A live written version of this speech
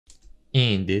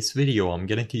In this video, I'm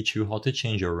gonna teach you how to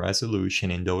change your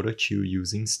resolution in Dota 2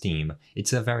 using Steam.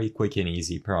 It's a very quick and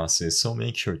easy process, so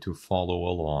make sure to follow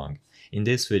along. In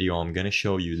this video, I'm gonna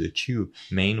show you the two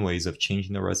main ways of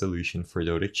changing the resolution for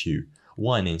Dota 2.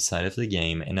 One inside of the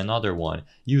game and another one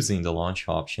using the launch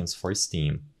options for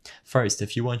Steam. First,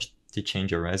 if you want to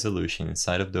change your resolution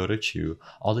inside of Dota 2,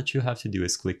 all that you have to do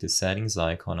is click the settings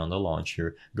icon on the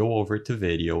launcher, go over to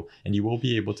video, and you will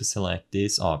be able to select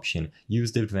this option,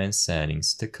 use the advanced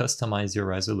settings, to customize your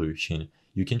resolution.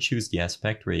 You can choose the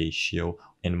aspect ratio,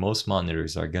 and most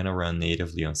monitors are gonna run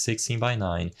natively on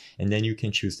 16:9, and then you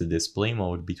can choose the display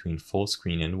mode between full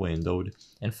screen and windowed,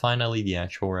 and finally the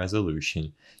actual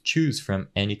resolution. Choose from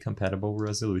any compatible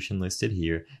resolution listed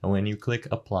here, and when you click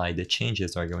apply, the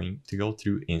changes are going to go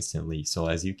through instantly. So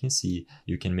as you can see,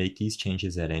 you can make these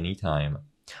changes at any time.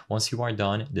 Once you are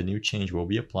done, the new change will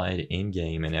be applied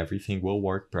in-game and everything will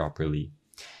work properly.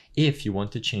 If you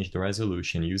want to change the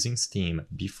resolution using Steam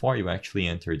before you actually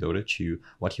enter Dota 2,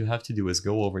 what you have to do is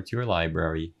go over to your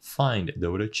library, find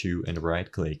Dota 2 and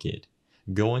right-click it.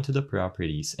 Go into the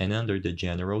properties and under the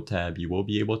General tab you will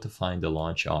be able to find the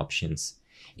launch options.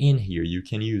 In here you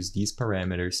can use these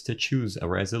parameters to choose a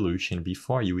resolution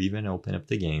before you even open up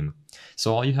the game.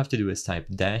 So all you have to do is type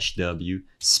 -w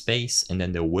space and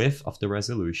then the width of the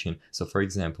resolution, so for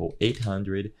example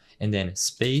 800, and then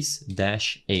space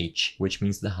 -h, which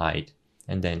means the height,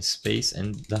 and then space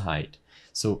and the height.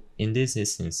 So in this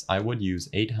instance I would use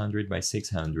 800 by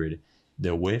 600,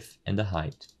 the width and the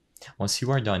height. Once you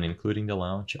are done including the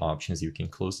launch options, you can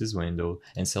close this window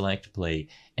and select play,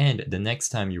 and the next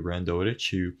time you run Dota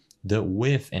 2, the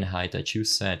width and height that you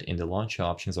set in the launch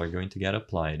options are going to get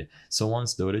applied. So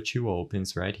once Dota 2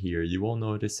 opens right here, you will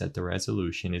notice that the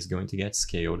resolution is going to get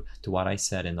scaled to what I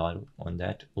set on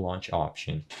that launch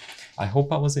option. I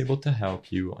hope I was able to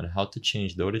help you on how to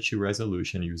change Dota 2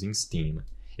 resolution using Steam.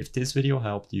 If this video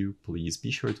helped you, please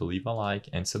be sure to leave a like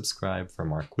and subscribe for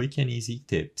more quick and easy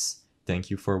tips. Thank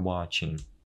you for watching.